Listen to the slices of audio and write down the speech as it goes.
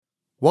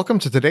Welcome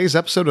to today's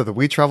episode of the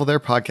We Travel There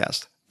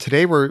podcast.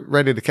 Today we're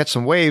ready to catch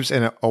some waves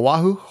in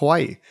Oahu,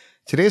 Hawaii.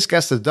 Today's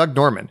guest is Doug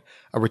Norman,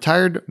 a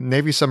retired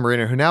Navy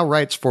submariner who now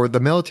writes for The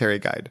Military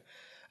Guide.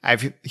 I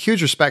have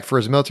huge respect for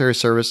his military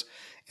service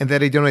and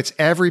that he donates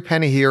every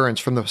penny he earns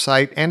from the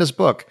site and his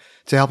book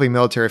to helping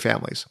military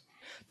families.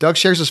 Doug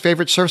shares his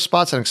favorite surf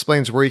spots and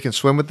explains where you can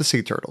swim with the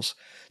sea turtles.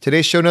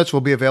 Today's show notes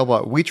will be available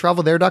at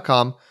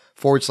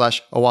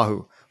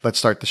wetravelthere.com/Oahu. Let's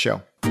start the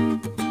show.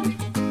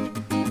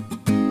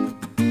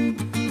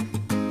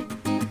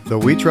 The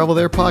We Travel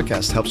There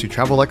podcast helps you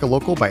travel like a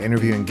local by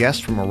interviewing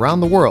guests from around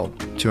the world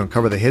to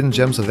uncover the hidden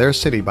gems of their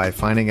city by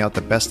finding out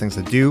the best things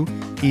to do,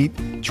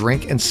 eat,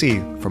 drink, and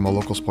see from a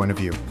local's point of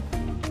view.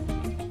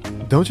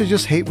 Don't you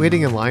just hate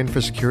waiting in line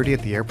for security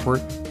at the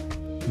airport?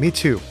 Me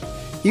too.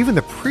 Even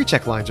the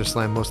pre-check lines are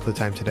slammed most of the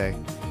time today.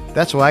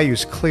 That's why I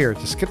use Clear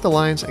to skip the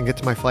lines and get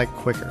to my flight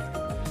quicker.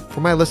 For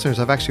my listeners,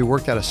 I've actually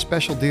worked out a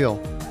special deal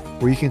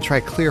where you can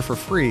try Clear for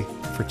free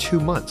for 2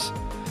 months.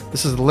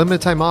 This is a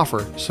limited time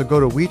offer, so go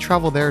to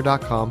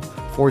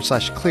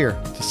wetravelthere.com/clear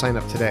to sign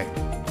up today.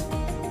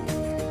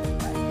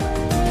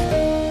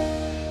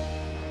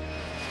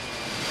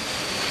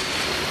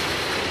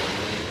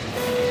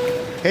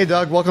 Hey,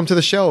 Doug, welcome to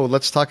the show.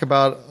 Let's talk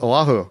about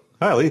Oahu.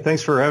 Hi, Lee.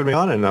 Thanks for having me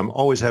on, and I'm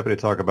always happy to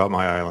talk about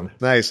my island.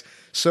 Nice.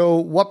 So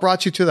what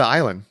brought you to the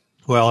island?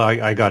 Well,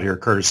 I got here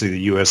courtesy of the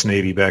U.S.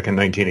 Navy back in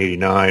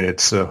 1989.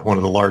 It's one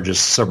of the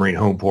largest submarine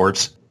home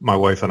ports. My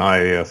wife and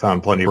I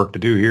found plenty of work to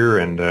do here,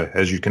 and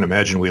as you can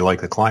imagine, we like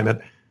the climate.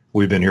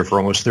 We've been here for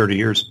almost 30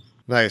 years.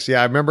 Nice.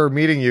 Yeah, I remember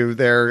meeting you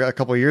there a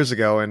couple of years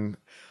ago, and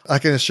I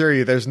can assure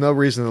you there's no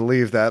reason to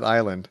leave that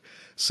island.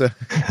 So,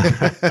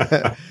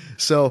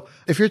 so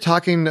if you're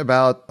talking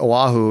about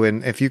Oahu,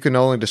 and if you can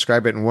only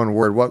describe it in one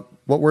word, what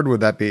word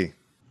would that be?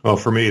 Well,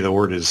 for me, the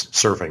word is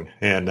surfing,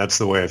 and that's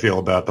the way I feel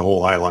about the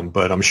whole island,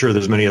 but I'm sure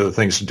there's many other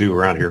things to do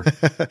around here.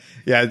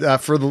 Yeah,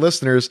 for the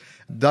listeners,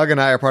 Doug and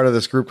I are part of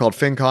this group called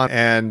FinCon,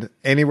 and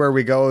anywhere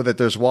we go that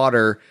there's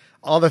water,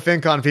 all the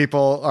FinCon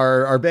people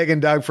are begging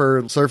Doug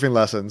for surfing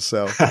lessons.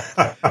 So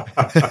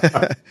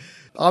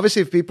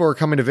obviously, if people are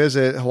coming to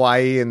visit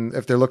Hawaii and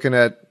if they're looking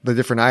at the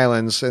different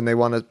islands and they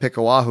want to pick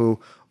Oahu,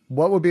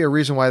 what would be a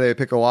reason why they would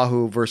pick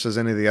Oahu versus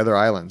any of the other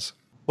islands?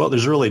 Well,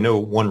 there's really no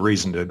one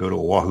reason to go to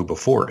Oahu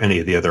before any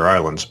of the other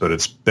islands, but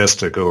it's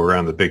best to go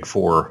around the big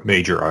four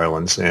major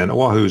islands. And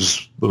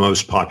Oahu's the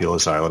most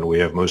populous island. We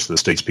have most of the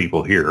state's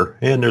people here,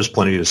 and there's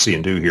plenty to see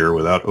and do here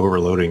without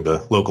overloading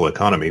the local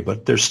economy.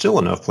 But there's still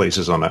enough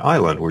places on the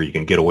island where you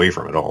can get away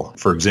from it all.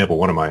 For example,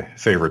 one of my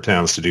favorite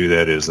towns to do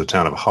that is the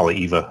town of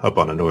Haleiwa up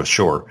on the North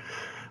Shore.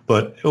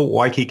 But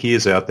Waikiki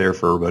is out there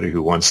for everybody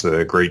who wants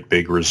the great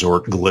big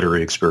resort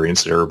glittery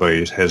experience that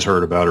everybody has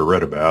heard about or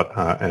read about.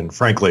 And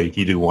frankly,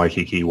 you do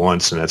Waikiki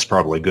once, and that's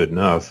probably good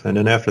enough. And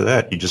then after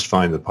that, you just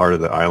find the part of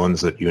the islands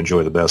that you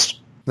enjoy the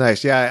best.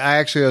 Nice. Yeah,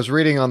 I was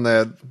reading on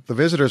the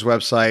visitors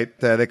website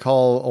that they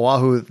call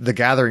Oahu the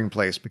gathering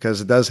place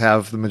because it does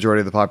have the majority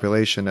of the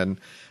population,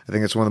 and I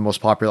think it's one of the most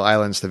popular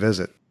islands to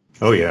visit.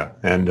 Oh, yeah.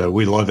 And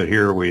we love it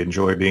here. We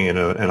enjoy being in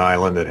an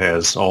island that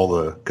has all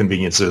the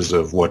conveniences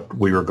of what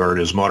we regard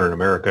as modern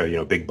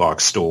America, big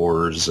box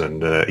stores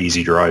and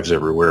easy drives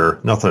everywhere.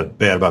 Nothing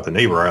bad about the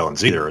neighbor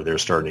islands either. They're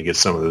starting to get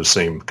some of those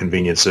same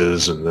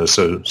conveniences and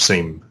the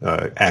same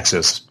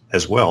access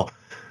as well.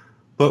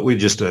 But we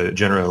just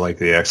generally like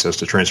the access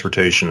to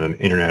transportation and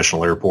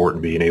international airport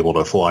and being able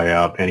to fly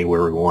out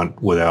anywhere we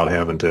want without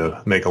having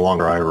to make a long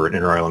drive or an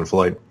inter-island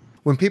flight.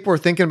 When people are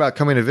thinking about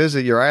coming to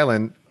visit your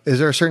island, is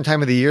there a certain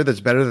time of the year that's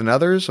better than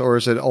others, or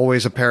is it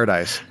always a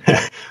paradise?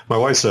 My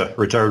wife's a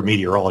retired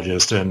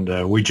meteorologist,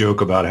 and we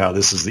joke about how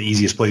this is the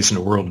easiest place in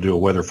the world to do a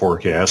weather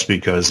forecast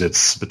because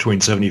it's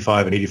between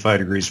 75 and 85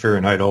 degrees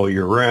Fahrenheit all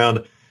year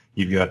round.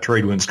 You've got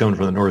trade winds coming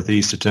from the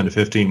northeast at 10 to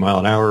 15 mile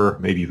an hour.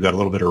 Maybe you've got a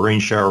little bit of rain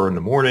shower in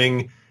the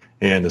morning,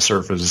 and the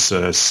surf is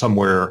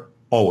somewhere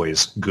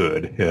always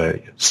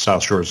good.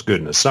 South Shore is good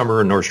in the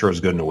summer, and North Shore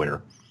is good in the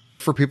winter.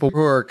 For people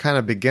who are kind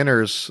of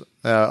beginners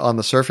on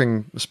the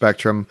surfing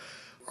spectrum,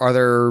 are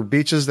there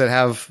beaches that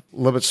have a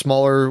little bit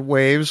smaller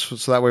waves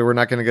so that way we're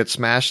not going to get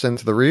smashed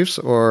into the reefs,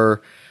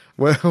 or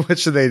what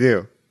should they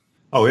do?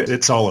 Oh,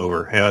 it's all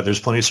over. There's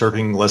plenty of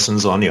surfing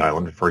lessons on the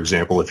island. For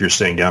example, if you're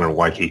staying down in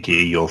Waikiki,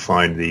 you'll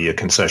find the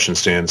concession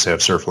stands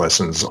have surf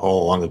lessons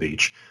all along the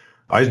beach.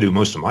 I do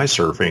most of my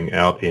surfing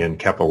out in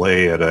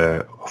Kapolei at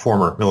a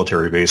former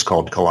military base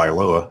called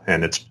Kalaeloa,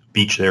 and its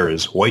beach there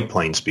is White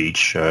Plains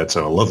Beach. It's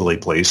a lovely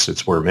place.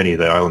 It's where many of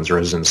the island's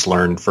residents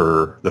learned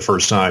for the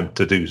first time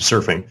to do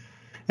surfing.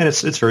 And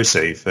it's very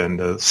safe, and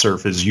the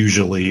surf is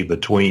usually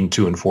between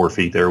 2 and 4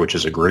 feet there, which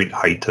is a great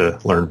height to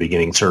learn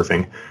beginning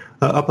surfing.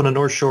 Up on the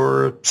North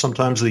Shore,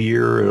 sometimes of the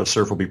year, the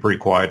surf will be pretty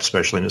quiet,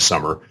 especially in the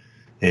summer.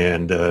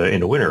 And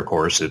in the winter, of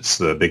course, it's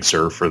the big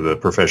surf for the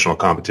professional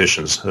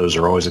competitions. Those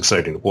are always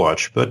exciting to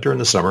watch. But during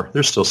the summer,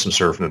 there's still some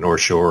surf in the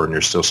North Shore, and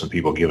there's still some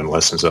people giving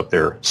lessons up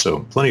there. So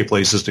plenty of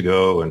places to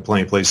go and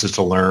plenty of places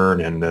to learn,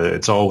 and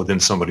it's all within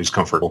somebody's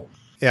comfort.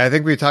 Yeah, I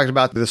think we talked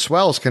about the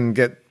swells can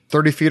get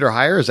 30 feet or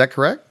higher. Is that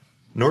correct?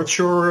 North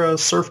Shore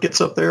surf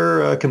gets up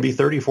there, can be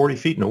 30, 40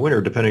 feet in the winter,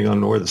 depending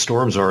on where the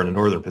storms are in the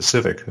northern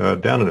Pacific.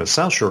 Down in the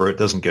South Shore, it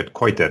doesn't get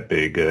quite that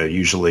big.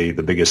 Usually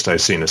the biggest I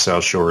see in the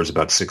South Shore is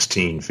about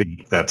 16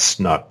 feet. That's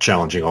not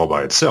challenging all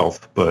by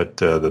itself, but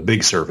the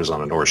big surf is on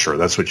the North Shore.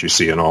 That's what you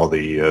see in all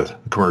the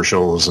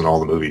commercials and all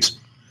the movies.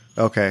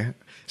 Okay.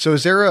 So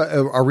is there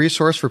a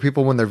resource for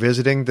people when they're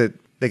visiting that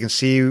they can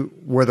see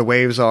where the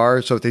waves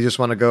are? So if they just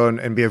want to go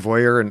and be a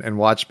voyeur and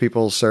watch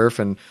people surf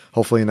and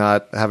hopefully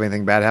not have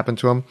anything bad happen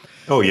to them?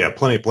 Oh, yeah,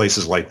 plenty of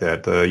places like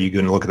that. You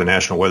can look at the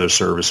National Weather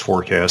Service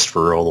forecast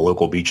for all the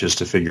local beaches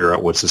to figure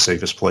out what's the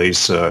safest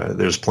place.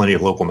 There's plenty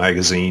of local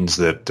magazines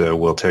that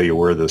will tell you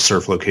where the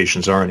surf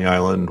locations are on the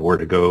island, where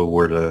to go,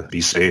 where to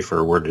be safe,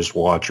 or where to just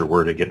watch, or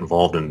where to get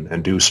involved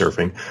and do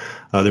surfing.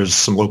 There's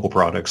some local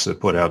products that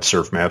put out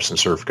surf maps and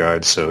surf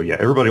guides. So, yeah,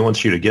 everybody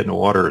wants you to get in the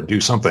water and do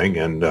something,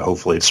 and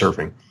hopefully it's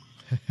surfing.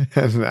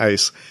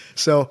 Nice.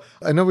 So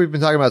I know we've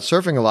been talking about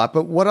surfing a lot,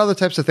 but what other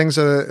types of things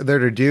are there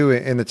to do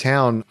in the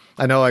town?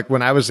 I know, like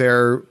when I was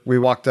there, we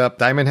walked up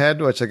Diamond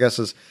Head, which I guess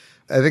is,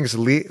 I think it's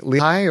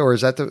Leahi, or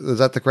is that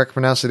the correct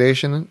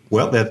pronunciation?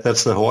 Well,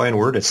 that's the Hawaiian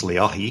word. It's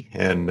Leahi,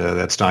 and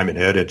that's Diamond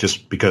Head. It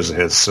just because it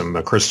has some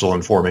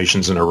crystalline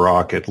formations in a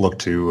rock, it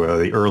looked to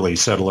the early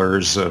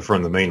settlers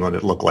from the mainland.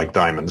 It looked like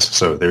diamonds.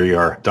 So there you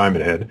are,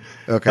 Diamond Head.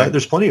 Okay.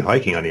 There's plenty of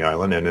hiking on the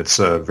island, and it's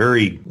a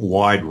very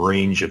wide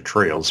range of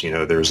trails. You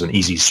know, there's an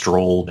easy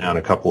stroll down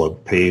a couple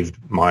of paved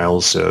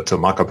miles to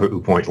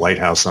Makapu'u Point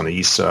Lighthouse on the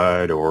east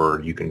side,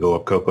 or you can go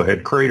up Copa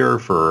Head Crater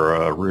for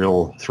a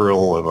real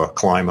thrill of a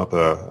climb up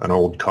an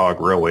old cog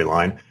railway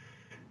line.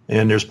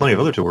 And there's plenty of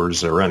other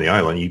tours around the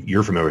island.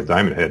 You're familiar with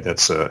Diamond Head.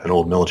 That's an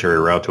old military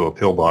route to a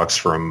pillbox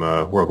from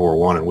World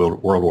War I and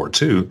World War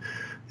II.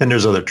 And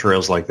there's other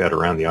trails like that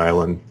around the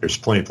island. There's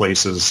plenty of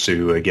places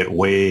to get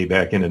way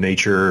back into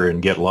nature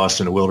and get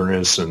lost in the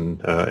wilderness, and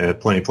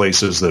plenty of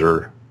places that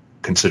are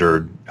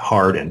considered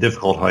hard and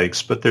difficult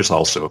hikes, but there's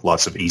also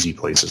lots of easy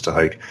places to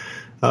hike.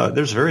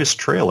 There's various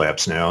trail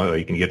apps now.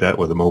 You can get that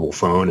with a mobile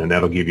phone, and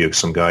that'll give you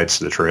some guides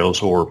to the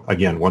trails. Or,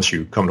 again, once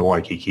you come to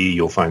Waikiki,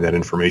 you'll find that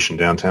information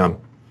downtown.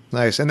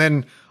 Nice. And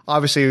then,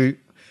 obviously,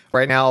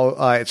 right now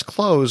it's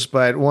closed,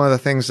 but one of the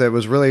things that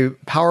was really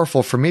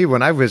powerful for me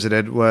when I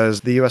visited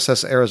was the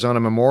USS Arizona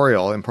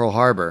Memorial in Pearl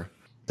Harbor.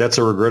 That's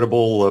a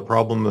regrettable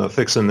problem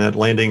fixing that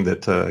landing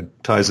that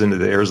ties into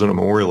the Arizona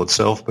Memorial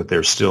itself, but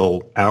there's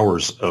still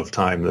hours of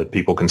time that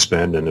people can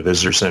spend in the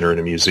visitor center and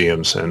the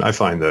museums. And I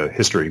find the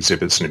history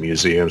exhibits in the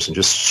museums and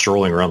just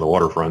strolling around the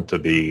waterfront to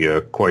be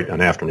quite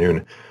an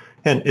afternoon.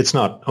 And it's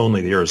not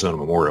only the Arizona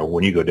Memorial.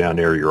 When you go down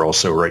there, you're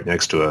also right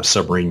next to a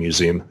submarine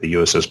museum, the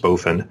USS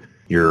Bowfin.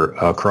 You're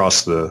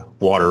across the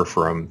water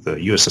from the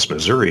USS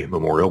Missouri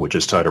Memorial, which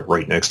is tied up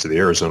right next to the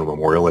Arizona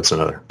Memorial. That's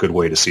another good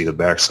way to see the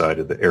backside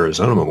of the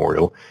Arizona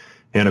Memorial.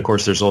 And, of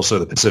course, there's also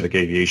the Pacific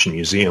Aviation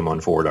Museum on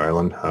Ford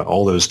Island.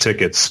 All those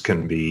tickets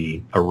can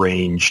be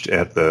arranged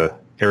at the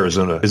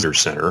Arizona Visitor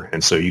Center.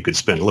 And so you could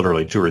spend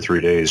literally 2 or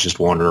 3 days just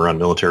wandering around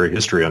military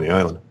history on the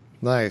island.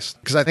 Nice.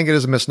 Because I think it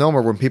is a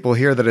misnomer when people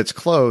hear that it's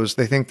closed.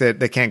 They think that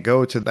they can't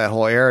go to that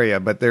whole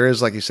area. But there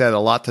is, like you said, a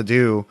lot to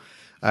do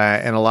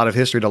and a lot of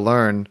history to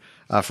learn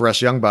for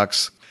us young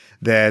bucks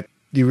that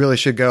you really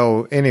should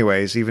go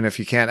anyways, even if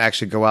you can't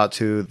actually go out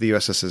to the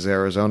USS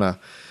Arizona.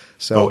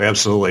 So, oh,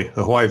 absolutely.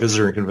 The Hawaii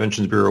Visitor and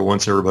Conventions Bureau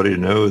wants everybody to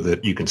know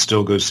that you can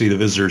still go see the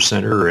Visitor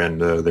Center,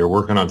 and they're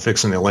working on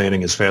fixing the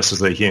landing as fast as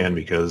they can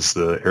because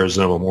the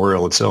Arizona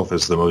Memorial itself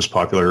is the most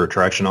popular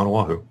attraction on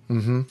Oahu.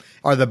 Mm-hmm.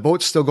 Are the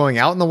boats still going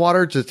out in the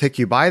water to take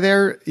you by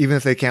there, even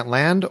if they can't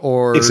land?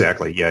 Or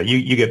Exactly, yeah.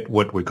 You get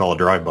what we call a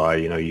drive-by.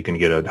 You know, you can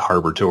get a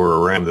harbor tour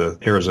around the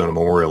Arizona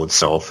Memorial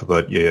itself,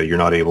 but yeah, you're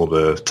not able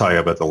to tie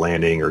up at the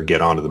landing or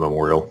get onto the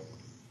memorial.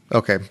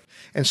 Okay.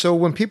 And so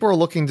when people are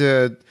looking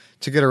to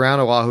get around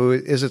Oahu,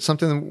 is it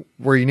something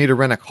where you need to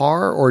rent a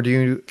car, or can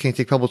you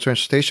take public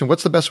transportation?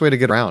 What's the best way to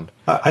get around?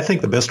 I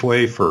think the best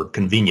way for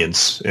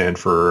convenience and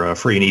for a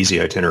free and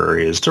easy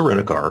itinerary is to rent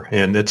a car,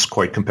 and it's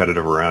quite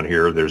competitive around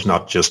here. There's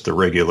not just the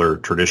regular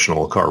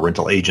traditional car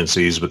rental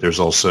agencies, but there's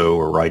also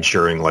a ride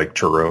sharing like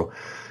Turo.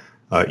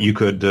 You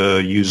could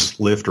use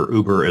Lyft or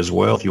Uber as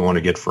well if you want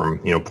to get from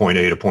point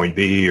A to point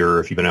B,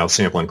 or if you've been out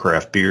sampling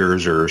craft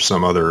beers or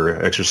some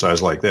other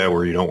exercise like that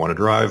where you don't want to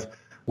drive.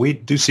 We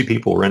do see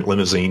people rent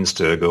limousines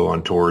to go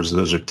on tours.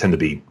 Those tend to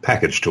be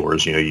package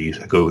tours. You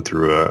go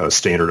through a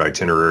standard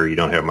itinerary. You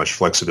don't have much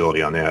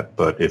flexibility on that.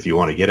 But if you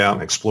want to get out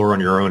and explore on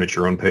your own at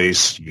your own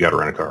pace, you got to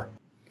rent a car.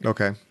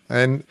 Okay.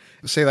 And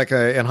say like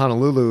in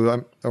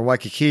Honolulu or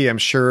Waikiki, I'm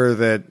sure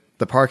that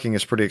the parking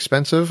is pretty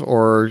expensive,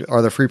 or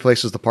are there free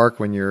places to park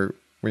when you're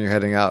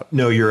heading out?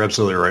 No, you're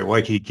absolutely right.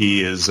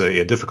 Waikiki is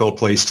a difficult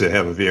place to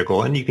have a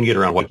vehicle, and you can get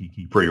around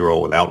Waikiki pretty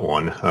well without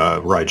one.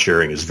 Ride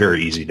sharing is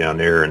very easy down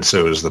there, and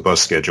so is the bus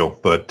schedule.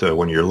 But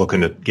when you're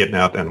looking at getting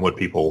out and what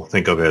people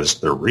think of as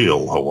the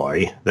real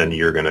Hawaii, then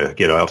you're going to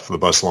get out for the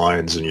bus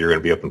lines, and you're going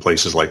to be up in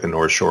places like the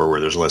North Shore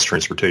where there's less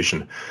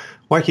transportation.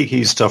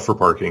 Waikiki is tough for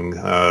parking.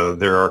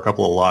 There are a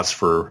couple of lots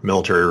for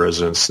military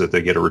residents that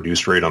they get a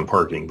reduced rate on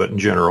parking, but in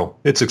general,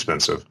 it's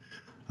expensive.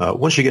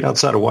 Once you get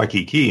outside of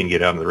Waikiki and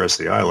get out on the rest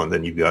of the island,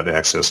 then you've got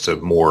access to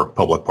more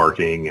public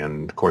parking.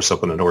 And, of course,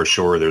 up on the North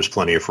Shore, there's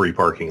plenty of free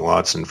parking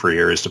lots and free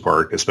areas to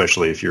park,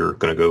 especially if you're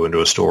going to go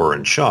into a store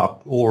and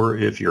shop, or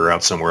if you're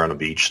out somewhere on a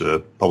beach. The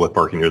public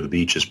parking near the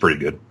beach is pretty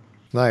good.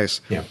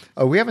 Nice. Yeah.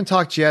 We haven't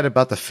talked yet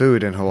about the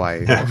food in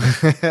Hawaii.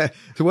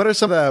 So what are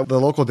some of the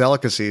local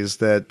delicacies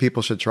that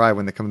people should try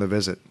when they come to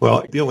visit?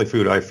 Well, the only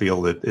food I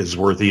feel that is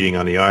worth eating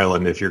on the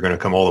island if you're going to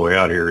come all the way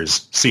out here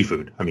is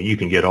seafood. I mean, you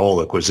can get all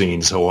the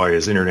cuisines. Hawaii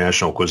is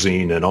international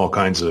cuisine and all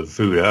kinds of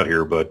food out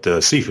here,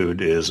 but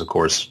seafood is, of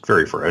course,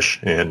 very fresh,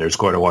 and there's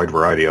quite a wide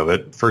variety of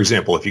it. For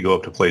example, if you go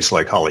up to a place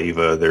like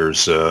Haleiwa,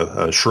 there's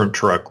a shrimp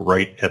truck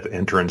right at the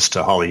entrance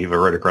to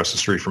Haleiwa, right across the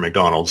street from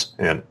McDonald's,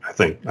 and I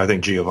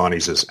think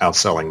Giovanni's is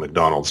outselling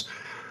McDonald's.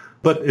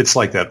 But it's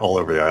like that all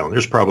over the island.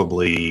 There's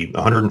probably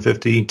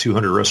 150,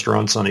 200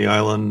 restaurants on the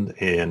island,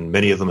 and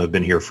many of them have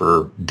been here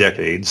for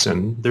decades,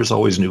 and there's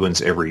always new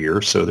ones every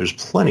year. So there's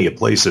plenty of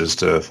places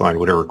to find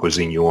whatever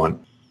cuisine you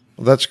want.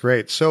 Well, that's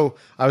great. So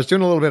I was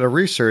doing a little bit of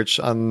research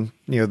on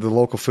the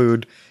local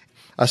food.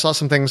 I saw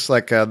some things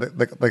like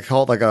they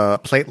call it like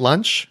a plate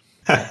lunch.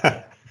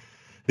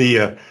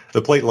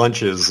 The plate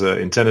lunch is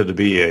intended to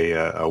be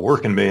a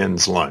working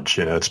man's lunch.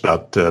 It's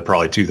about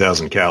probably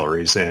 2,000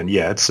 calories, and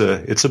it's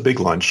a big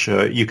lunch.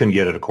 You can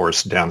get it, of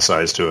course,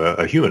 downsized to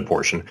a human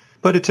portion,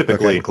 but it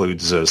typically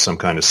includes some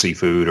kind of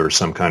seafood or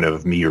some kind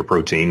of meat or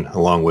protein,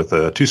 along with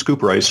 2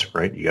 scoop rice.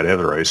 Right, you got to have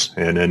the rice,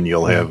 and then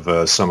you'll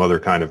have some other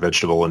kind of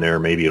vegetable in there.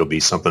 Maybe it'll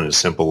be something as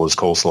simple as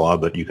coleslaw,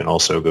 but you can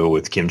also go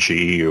with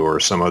kimchi or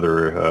some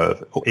other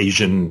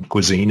Asian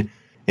cuisine.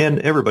 And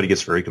everybody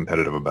gets very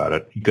competitive about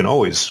it. You can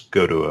always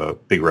go to a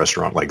big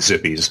restaurant like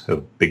Zippy's, a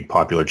big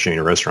popular chain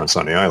of restaurants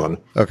on the island.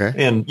 Okay.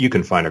 And you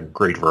can find a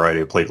great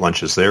variety of plate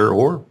lunches there,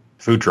 or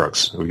food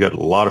trucks. We've got a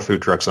lot of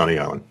food trucks on the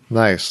island.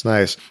 Nice,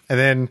 nice. And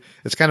then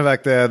it's kind of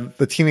like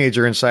the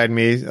teenager inside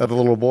me, the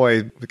little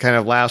boy, kind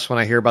of laughs when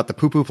I hear about the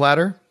poo-poo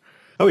platter.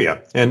 Oh, yeah.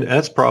 And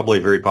that's probably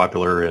very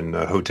popular in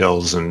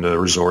hotels and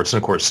resorts.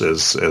 And, of course,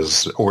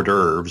 as hors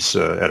d'oeuvres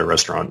at a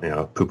restaurant,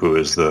 poo-poo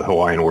is the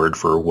Hawaiian word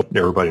for what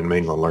everybody in the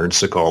mainland learns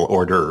to call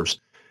hors d'oeuvres.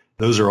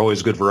 Those are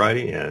always good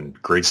variety and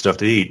great stuff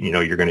to eat.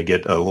 You're going to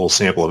get a little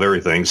sample of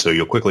everything, so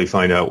you'll quickly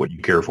find out what you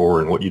care for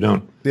and what you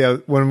don't. Yeah,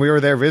 when we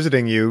were there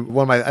visiting you,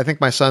 I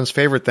think my son's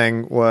favorite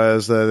thing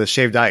was the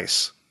shaved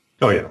ice.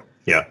 Oh, yeah.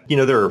 Yeah.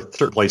 There are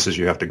certain places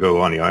you have to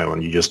go on the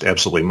island. You just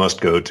absolutely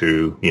must go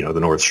to, the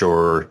North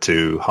Shore,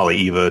 to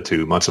Haleiwa,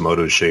 to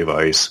Matsumoto's Shave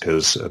Ice,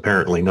 because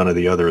apparently none of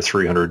the other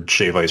 300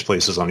 shave ice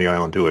places on the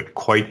island do it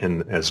quite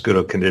in as good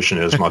a condition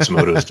as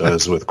Matsumoto's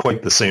does, with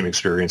quite the same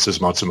experience as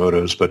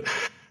Matsumoto's. But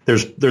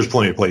there's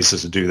plenty of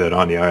places to do that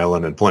on the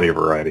island and plenty of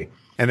variety.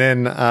 And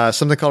then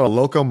something called a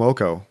Loco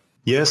Moco.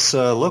 Yes,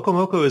 Loco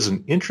Moco is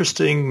an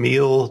interesting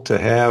meal to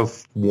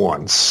have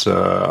once.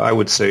 I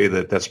would say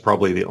that's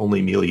probably the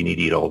only meal you need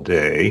to eat all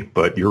day.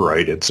 But you're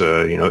right; it's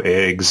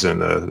eggs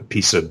and a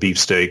piece of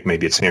beefsteak.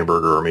 Maybe it's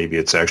hamburger, or maybe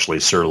it's actually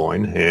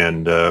sirloin.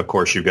 And of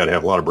course, you've got to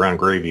have a lot of brown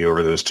gravy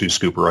over those 2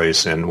 scoop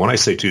rice. And when I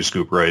say 2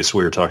 scoop rice,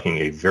 we're talking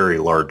a very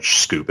large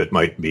scoop. It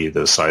might be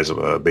the size of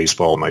a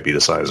baseball. It might be the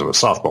size of a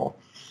softball.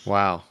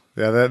 Wow.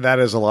 Yeah, that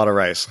is a lot of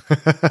rice.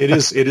 It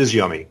is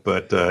yummy,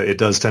 but it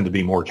does tend to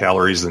be more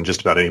calories than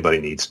just about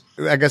anybody needs.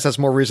 I guess that's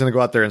more reason to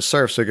go out there and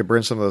surf so you could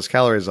burn some of those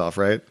calories off,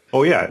 right?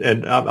 Oh, yeah.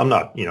 And I'm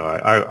not,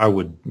 I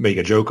would make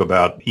a joke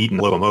about eating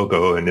Loco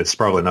Moco, and it's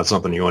probably not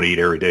something you want to eat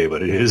every day,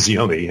 but it is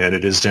yummy and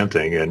it is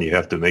tempting, and you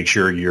have to make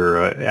sure you're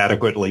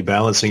adequately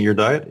balancing your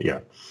diet.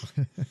 Yeah.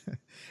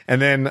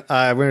 And then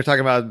when we're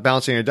talking about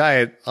balancing your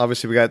diet,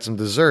 obviously we got some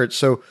desserts.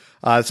 So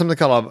something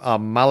called a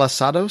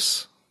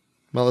malasados.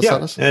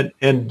 Yeah,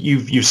 and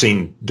you've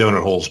seen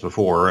donut holes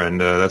before, and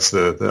that's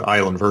the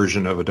island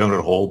version of a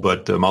donut hole.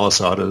 But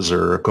malasadas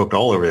are cooked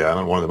all over the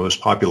island. One of the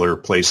most popular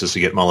places to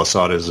get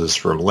malasadas is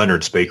from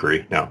Leonard's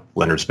Bakery. Now,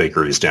 Leonard's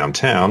Bakery is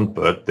downtown,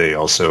 but they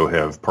also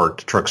have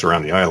parked trucks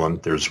around the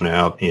island. There's one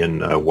out in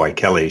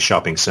Waikele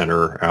Shopping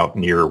Center out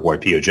near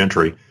Waipio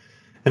Gentry.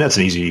 And that's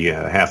an easy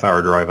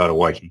half-hour drive out of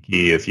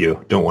Waikiki if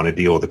you don't want to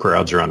deal with the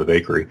crowds around the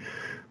bakery.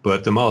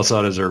 But the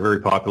malasadas are very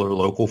popular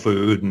local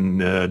food,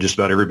 and just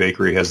about every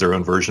bakery has their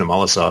own version of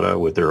malasada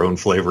with their own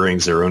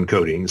flavorings, their own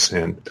coatings.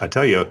 And I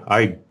tell you,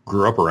 I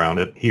grew up around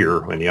it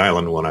here in the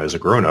island when I was a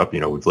grown-up.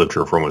 We've lived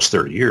here for almost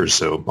 30 years,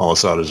 so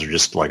malasadas are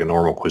just like a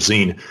normal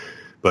cuisine.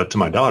 But to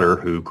my daughter,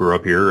 who grew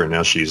up here and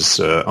now she's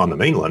on the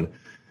mainland,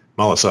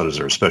 malasadas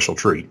are a special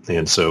treat.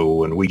 And so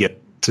when we get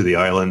to the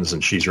islands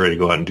and she's ready to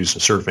go out and do some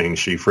surfing,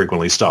 she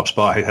frequently stops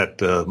by that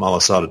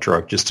malasada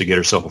truck just to get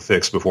herself a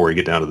fix before we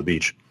get down to the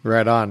beach.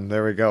 Right on.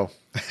 There we go.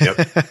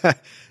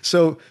 Yep.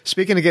 So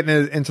speaking of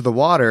getting into the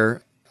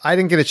water, I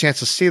didn't get a chance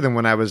to see them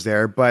when I was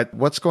there, but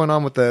what's going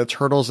on with the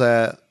turtles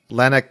at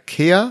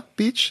Laniakea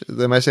Beach?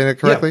 Am I saying it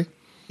correctly?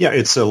 Yeah,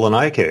 it's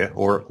Laniakea,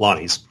 or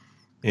Lonnie's.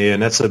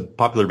 And that's a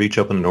popular beach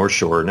up on the North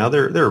Shore. Now,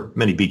 there are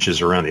many beaches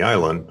around the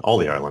island, all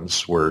the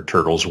islands, where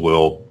turtles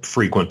will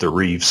frequent the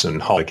reefs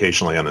and haul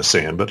occasionally on the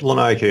sand. But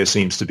Laniakea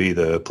seems to be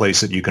the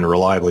place that you can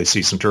reliably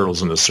see some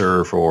turtles in the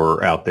surf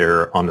or out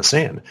there on the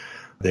sand.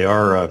 They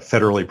are a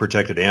federally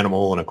protected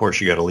animal, and of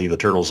course you got to leave the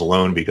turtles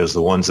alone because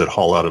the ones that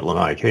haul out at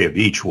Lanai Kea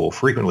Beach will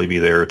frequently be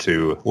there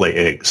to lay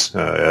eggs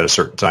at a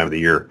certain time of the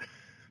year.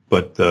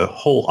 But the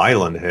whole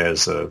island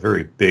has a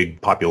very big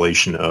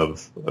population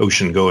of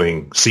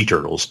ocean-going sea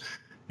turtles.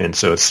 And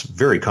so it's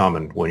very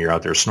common when you're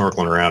out there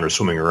snorkeling around or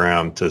swimming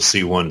around to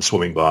see one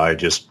swimming by,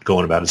 just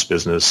going about its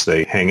business.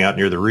 They hang out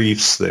near the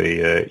reefs.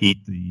 They eat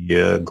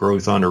the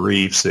growth on the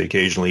reefs. They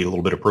occasionally eat a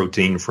little bit of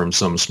protein from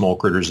some small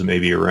critters that may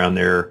be around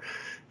there.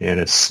 And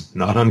it's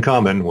not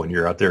uncommon when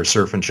you're out there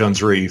surfing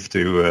Chun's Reef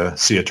to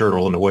see a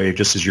turtle in the wave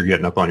just as you're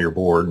getting up on your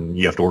board, and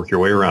you have to work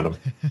your way around them.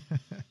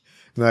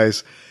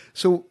 Nice.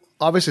 So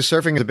obviously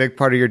surfing is a big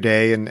part of your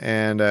day and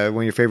one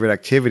of your favorite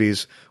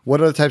activities.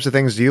 What other types of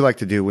things do you like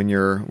to do when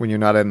you're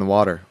not in the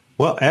water?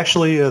 Well,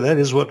 actually, that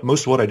is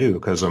most of what I do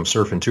because I'm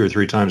surfing 2 or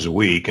 3 times a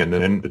week. And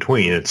then in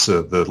between, it's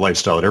the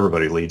lifestyle that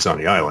everybody leads on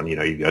the island. You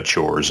know, you've got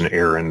chores and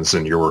errands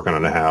and you're working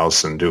on the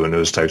house and doing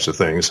those types of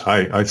things.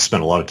 I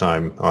spend a lot of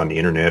time on the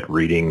internet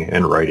reading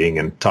and writing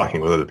and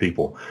talking with other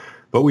people.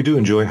 But we do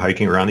enjoy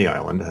hiking around the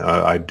island.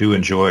 I do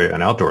enjoy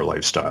an outdoor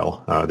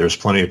lifestyle. There's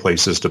plenty of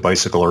places to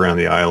bicycle around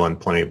the island,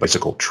 plenty of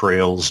bicycle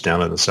trails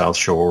down on the South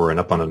Shore and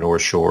up on the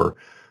North Shore.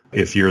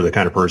 If you're the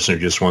kind of person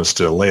who just wants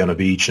to lay on a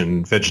beach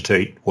and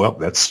vegetate, well,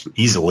 that's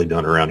easily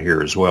done around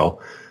here as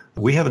well.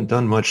 We haven't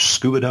done much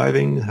scuba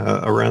diving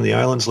around the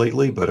islands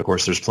lately, but of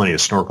course there's plenty of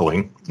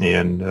snorkeling.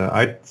 And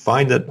I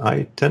find that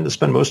I tend to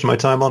spend most of my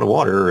time on the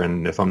water.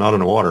 And if I'm not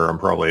on the water, I'm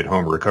probably at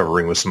home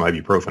recovering with some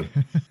ibuprofen.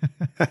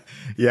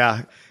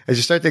 Yeah. As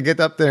you start to get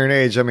up there in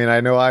age, I mean,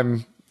 I know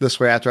I'm this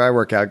way after I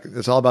work out.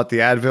 It's all about the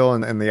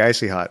Advil and the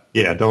Icy Hot.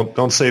 Yeah,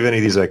 don't save any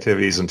of these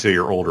activities until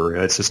you're older.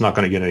 It's not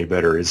going to get any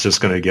better. It's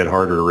just going to get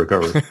harder to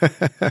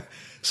recover.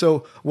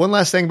 So one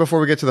last thing before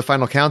we get to the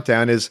final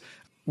countdown is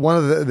one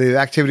of the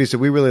activities that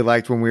we really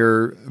liked when we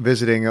were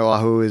visiting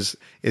Oahu is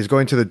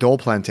going to the Dole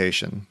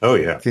Plantation. Oh,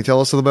 yeah. Can you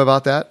tell us a little bit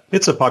about that?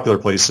 It's a popular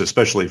place,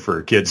 especially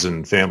for kids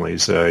and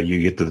families.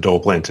 You get to the Dole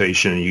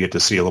Plantation and you get to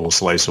see a little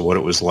slice of what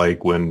it was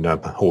like when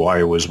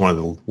Hawaii was one of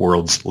the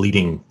world's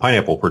leading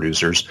pineapple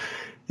producers.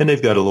 And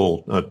they've got a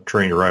little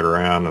train to ride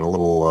around and a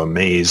little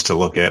maze to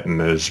look at, and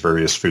there's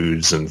various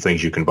foods and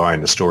things you can buy in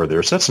the store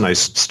there. So that's a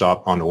nice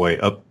stop on the way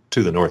up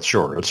to the North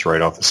Shore. It's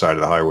right off the side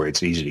of the highway.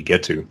 It's easy to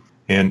get to.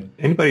 And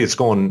anybody that's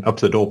going up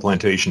to the Dole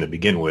Plantation to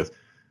begin with,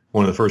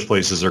 one of the first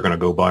places they're going to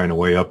go by on the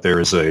way up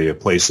there is a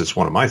place that's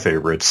one of my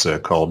favorites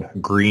called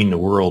Green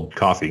World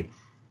Coffee.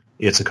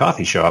 It's a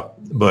coffee shop,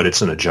 but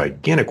it's in a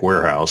gigantic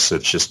warehouse.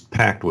 It's just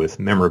packed with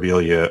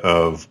memorabilia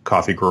of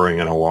coffee growing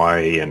in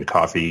Hawaii and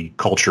coffee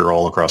culture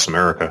all across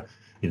America.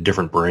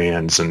 Different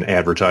brands and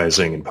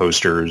advertising and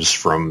posters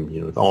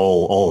from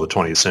all of the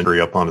 20th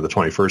century up onto the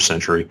 21st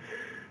century.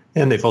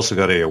 And they've also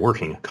got a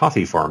working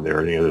coffee farm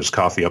there. There's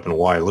coffee up in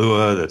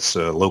Wailua that's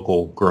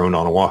local grown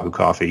on Oahu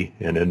coffee.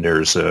 And then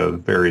there's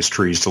various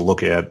trees to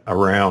look at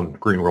around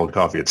Green World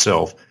Coffee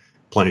itself.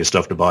 Plenty of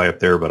stuff to buy up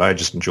there, but I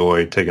just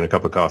enjoy taking a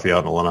cup of coffee out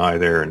in the Lanai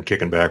there and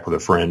kicking back with a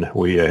friend.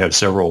 We have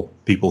several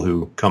people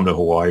who come to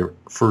Hawaii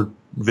for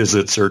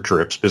visits or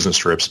trips, business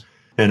trips,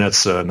 and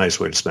that's a nice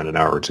way to spend an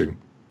hour or two.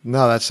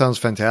 No, that sounds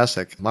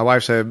fantastic. My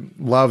wife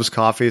loves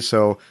coffee,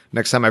 so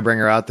next time I bring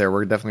her out there,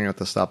 we're definitely going to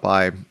have to stop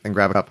by and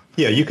grab a cup.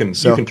 Yeah, you can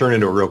turn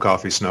into a real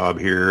coffee snob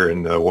here,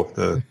 and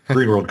the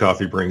Green World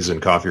Coffee brings in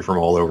coffee from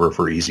all over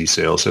for easy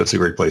sale, so it's a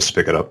great place to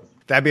pick it up.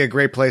 That'd be a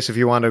great place if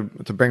you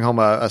want to bring home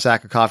a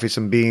sack of coffee,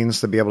 some beans,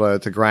 to be able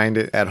to grind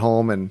it at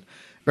home and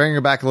bring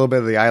back a little bit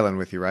of the island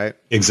with you, right?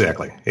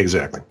 Exactly.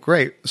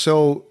 Great.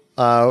 So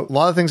a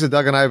lot of things that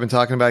Doug and I have been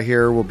talking about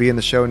here will be in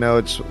the show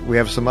notes. We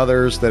have some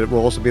others that will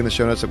also be in the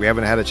show notes that we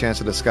haven't had a chance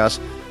to discuss,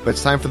 but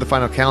it's time for the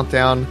final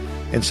countdown.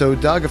 And so,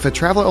 Doug, if a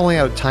traveler only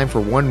had time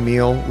for one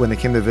meal when they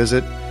came to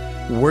visit,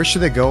 where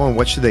should they go and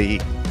what should they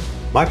eat?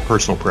 My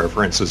personal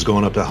preference is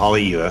going up to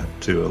Haleiwa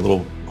to a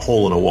little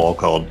hole in a wall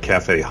called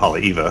Cafe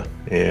Haleiwa,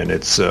 and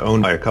it's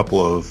owned by a couple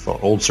of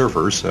old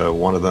surfers.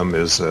 One of them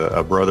is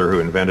a brother who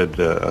invented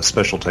a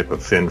special type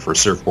of fin for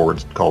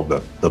surfboards called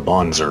the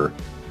Bonzer.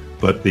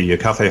 But the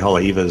Cafe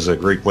Haleiwa is a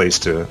great place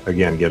to,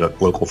 again, get a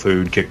local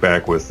food, kick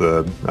back with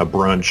a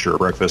brunch or a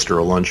breakfast or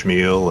a lunch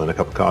meal and a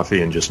cup of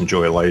coffee and just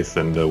enjoy life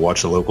and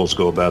watch the locals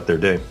go about their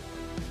day.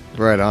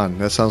 Right on.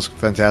 That sounds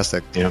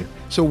fantastic. Yeah.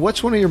 So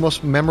what's one of your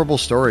most memorable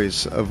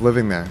stories of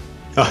living there?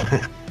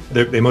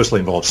 They mostly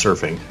involve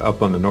surfing.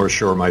 Up on the North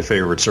Shore, my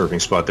favorite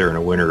surfing spot there in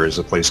the winter is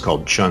a place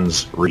called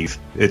Chun's Reef.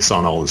 It's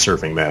on all the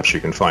surfing maps.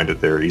 You can find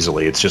it there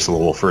easily. It's just a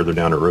little further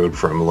down the road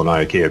from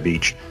Lanai Kea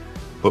Beach.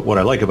 But what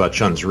I like about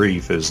Chun's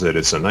Reef is that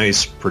it's a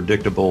nice,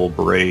 predictable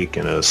break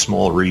in a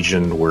small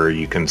region where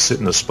you can sit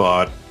in a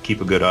spot,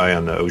 keep a good eye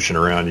on the ocean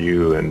around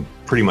you, and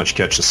pretty much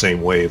catch the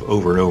same wave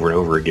over and over and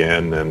over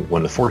again. And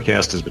when the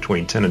forecast is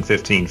between 10 and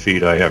 15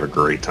 feet, I have a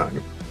great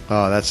time.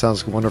 Oh, that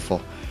sounds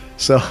wonderful.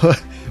 So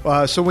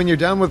so when you're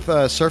done with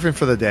surfing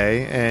for the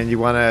day and you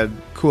want to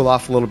cool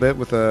off a little bit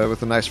with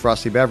a nice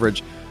frosty beverage,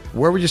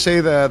 where would you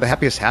say the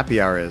happiest happy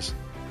hour is?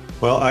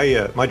 Well,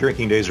 my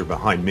drinking days are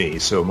behind me,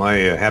 so my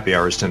happy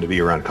hours tend to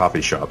be around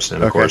coffee shops.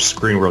 And, of course,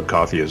 Green World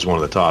Coffee is one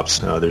of the tops.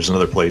 There's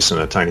another place in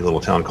a tiny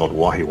little town called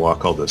Wahiawa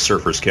called the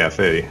Surfers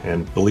Cafe.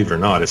 And believe it or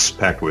not, it's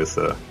packed with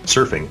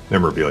surfing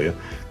memorabilia.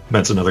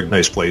 That's another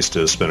nice place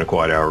to spend a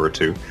quiet hour or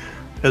two.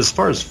 As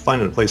far as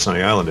finding a place on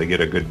the island to get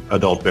a good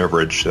adult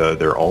beverage,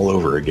 they're all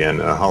over again.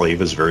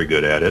 Haleiwa is very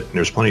good at it. And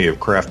there's plenty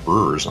of craft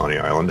brewers on the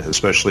island,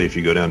 especially if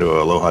you go down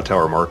to Aloha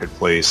Tower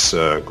Marketplace.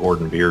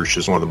 Gordon Biersch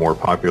is one of the more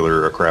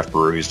popular craft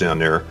breweries down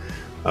there.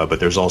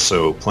 But there's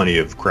also plenty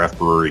of craft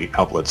brewery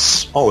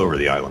outlets all over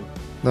the island.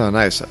 Oh,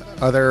 nice.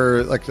 Are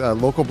there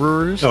local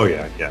brewers? Oh,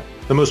 yeah.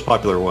 The most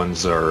popular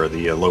ones are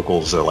the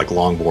locals like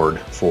Longboard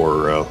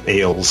for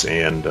ales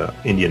and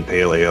Indian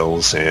Pale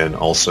Ales, and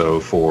also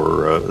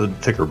for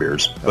thicker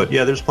beers. But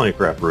yeah, there's plenty of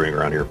craft brewing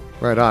around here.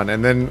 Right on.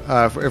 And then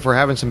if we're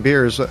having some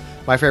beers,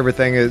 my favorite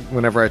thing is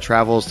whenever I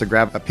travel is to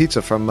grab a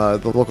pizza from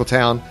the local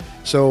town.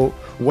 So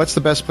what's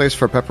the best place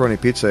for pepperoni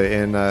pizza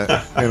in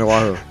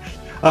Oahu?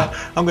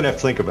 I'm going to have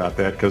to think about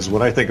that, because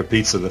when I think of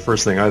pizza, the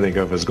first thing I think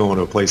of is going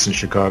to a place in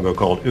Chicago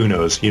called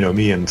Uno's. You know,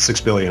 me and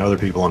 6 billion other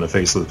people on the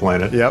face of the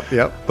planet.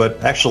 Yep.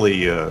 But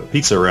actually,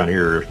 pizza around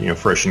here,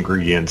 fresh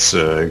ingredients,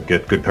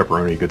 get good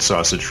pepperoni, good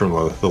sausage from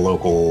the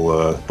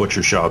local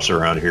butcher shops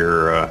around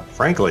here.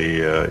 Frankly,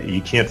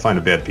 you can't find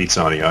a bad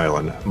pizza on the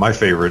island. My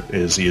favorite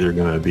is either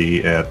going to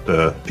be at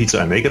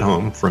Pizza I Make at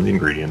Home from the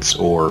ingredients,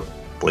 or,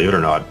 believe it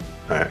or not,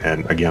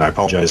 and again, I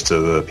apologize to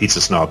the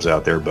pizza snobs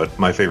out there, but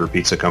my favorite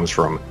pizza comes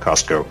from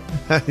Costco.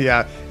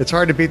 Yeah, it's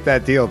hard to beat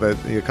that deal. That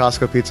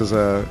Costco pizza's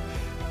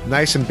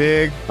nice and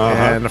big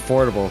and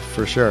affordable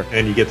for sure.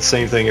 And you get the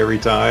same thing every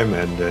time,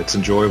 and it's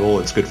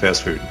enjoyable. It's good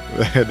fast food.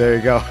 There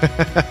you go.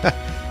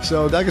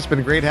 So, Doug, it's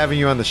been great having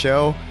you on the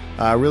show.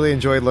 I really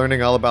enjoyed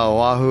learning all about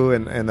Oahu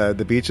and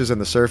the beaches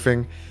and the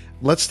surfing.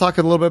 Let's talk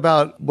a little bit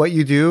about what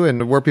you do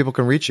and where people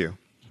can reach you.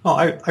 Well,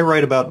 I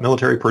write about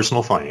military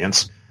personal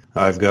finance.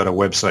 I've got a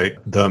website,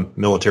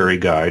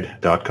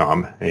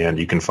 themilitaryguide.com, and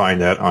you can find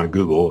that on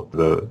Google.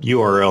 The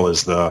URL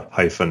is the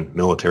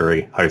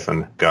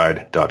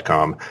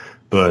 -military-guide.com,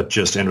 but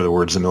just enter the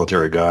words The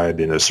Military Guide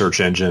in a search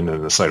engine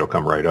and the site will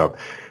come right up.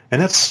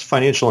 And that's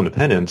financial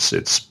independence.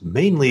 It's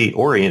mainly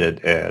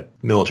oriented at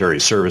military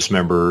service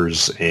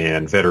members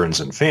and veterans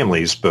and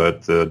families,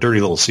 but the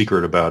dirty little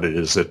secret about it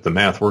is that the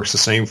math works the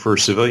same for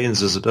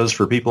civilians as it does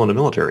for people in the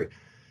military.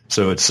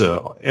 So it's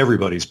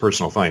everybody's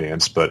personal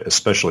finance, but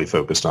especially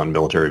focused on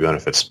military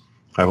benefits.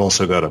 I've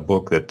also got a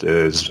book that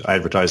is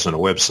advertised on a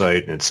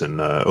website, and it's in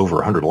over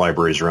 100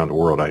 libraries around the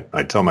world.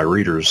 I tell my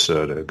readers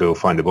to go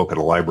find a book at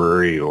a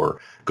library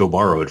or go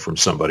borrow it from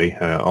somebody.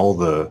 All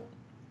the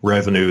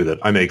revenue that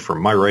I make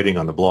from my writing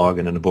on the blog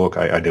and in the book,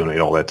 I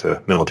donate all that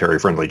to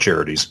military-friendly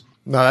charities.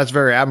 No, that's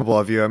very admirable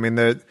of you. I mean,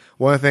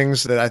 one of the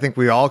things that I think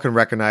we all can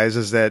recognize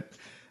is that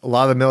a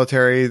lot of the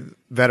military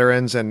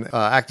veterans and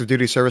active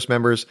duty service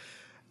members,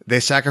 they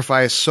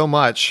sacrifice so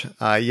much,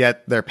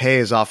 yet their pay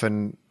is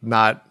often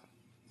not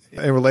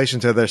in relation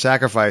to their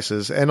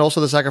sacrifices, and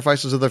also the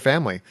sacrifices of their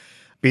family.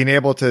 Being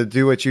able to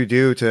do what you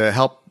do to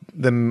help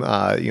them,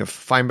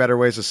 find better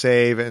ways to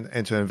save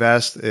and to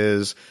invest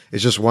is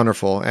just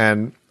wonderful.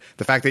 And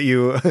the fact that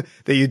you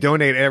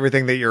donate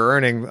everything that you're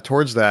earning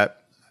towards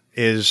that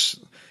is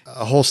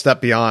a whole step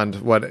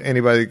beyond what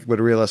anybody would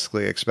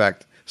realistically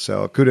expect.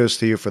 So kudos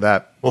to you for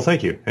that. Well,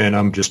 thank you. And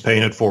I'm just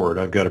paying it forward.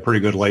 I've got a pretty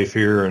good life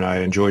here, and I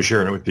enjoy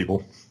sharing it with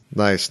people.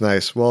 Nice.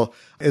 Well,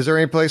 is there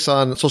any place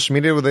on social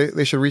media where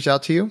they should reach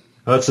out to you?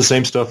 It's the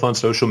same stuff on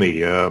social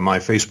media. My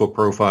Facebook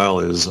profile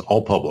is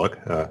all public,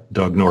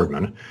 Doug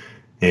Nordman.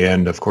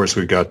 And, of course,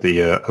 we've got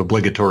the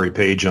obligatory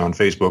page on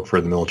Facebook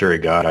for the Military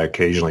Guide. I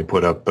occasionally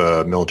put up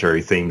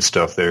military-themed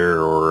stuff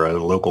there, or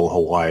local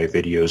Hawaii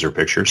videos or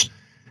pictures.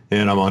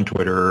 And I'm on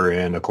Twitter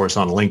and, of course,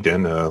 on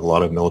LinkedIn. A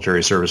lot of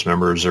military service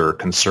members are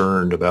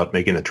concerned about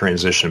making the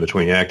transition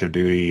between active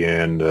duty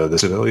and the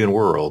civilian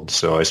world.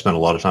 So I spend a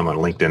lot of time on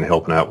LinkedIn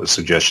helping out with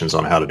suggestions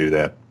on how to do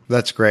that.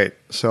 That's great.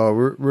 So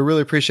we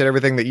really appreciate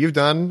everything that you've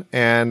done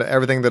and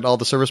everything that all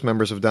the service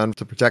members have done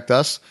to protect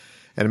us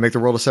and to make the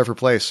world a safer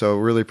place. So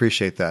we really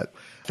appreciate that.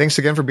 Thanks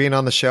again for being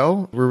on the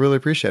show. We really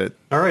appreciate it.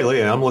 All right,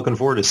 Leah. I'm looking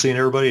forward to seeing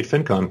everybody at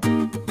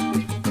FinCon.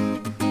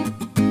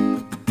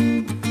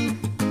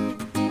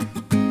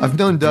 I've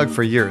known Doug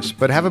for years,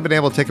 but haven't been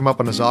able to take him up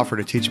on his offer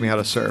to teach me how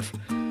to surf.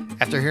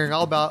 After hearing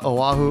all about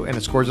Oahu and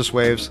its gorgeous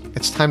waves,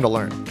 it's time to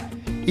learn.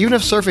 Even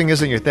if surfing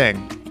isn't your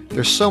thing,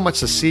 there's so much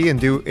to see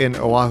and do in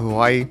Oahu,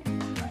 Hawaii.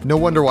 No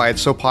wonder why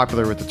it's so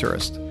popular with the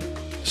tourist.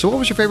 So what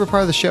was your favorite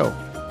part of the show?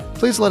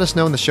 Please let us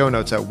know in the show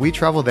notes at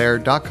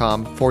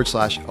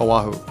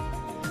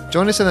wetravelthere.com/Oahu.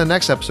 Join us in the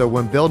next episode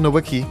when Bill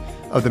Nowicki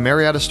of the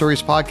Marietta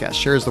Stories podcast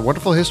shares the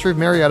wonderful history of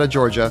Marietta,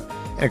 Georgia,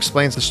 and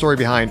explains the story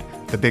behind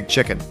the Big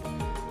Chicken.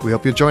 We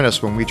hope you'll join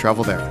us when we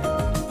travel there.